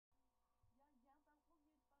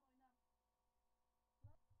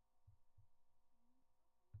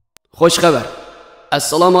Xoş xəbər.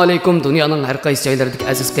 Assalamu alaykum dünyanın hər qaysı yerlərindəki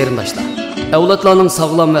əziz qېrىndاشlar. Avlodlarning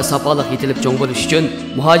sog'lom va safoliq yetilib cho'ng bo'lishi uchun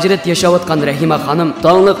muhojirat yashayotgan Rəھىمە xonim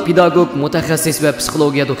donliq pedagog, mutaxassis va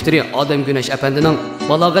psixologiya doktori ئادەم گۈنەش әпәндінің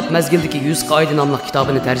بالاغەت mezgildagi 100 قائىدە nomli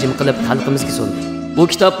kitobini tarjima qilib xalqimizga sundi. Bu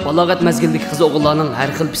kitob بالاغەت mezgildagi qiz o'g'illarning har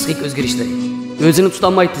xil psixik o'zgarishlari, o'zini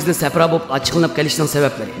tutolmay tizli safra bo'lib ochiqlanib kelishining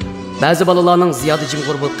sabablari, ba'zi bolalarning ziyoda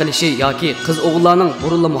jimg'ur bo'lib qolishi yoki qiz o'g'illarning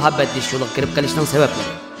burunli muhabbatli yo'liga kirib qolishining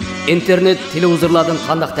sabablari, internet, televizorlardan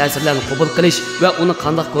qandaq ta'sirlarni qabul qilish va uni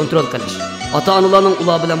qandaq kontrol qilish, ota-onalarning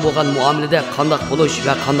ular bilan bo'lgan muomalada qandaq bo'lish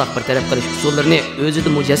va qandaq bir taraf qilish usullarini o'zida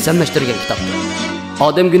mujassamlashtirgan kitobdir.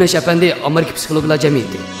 ئادەم گۈنەش әпәнди Amerika psixologlar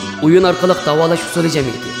jamiyati, o'yin orqali davolash usuli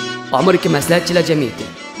jamiyati, Amerika maslahatchilar jamiyati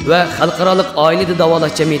va xalqaro oilada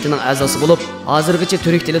davolash jamiyatining a'zosi bo'lib, hozirgacha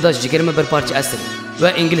turk tilida 21 parcha asr va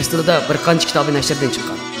ingliz tilida bir qancha kitobi nashrdan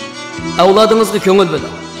chiqqan. Avlodingizga ko'ngil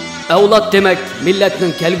bo'ling. Avlod demak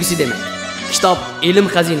millatning kelgusi demak. Kitob ilm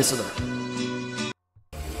xazinasidir.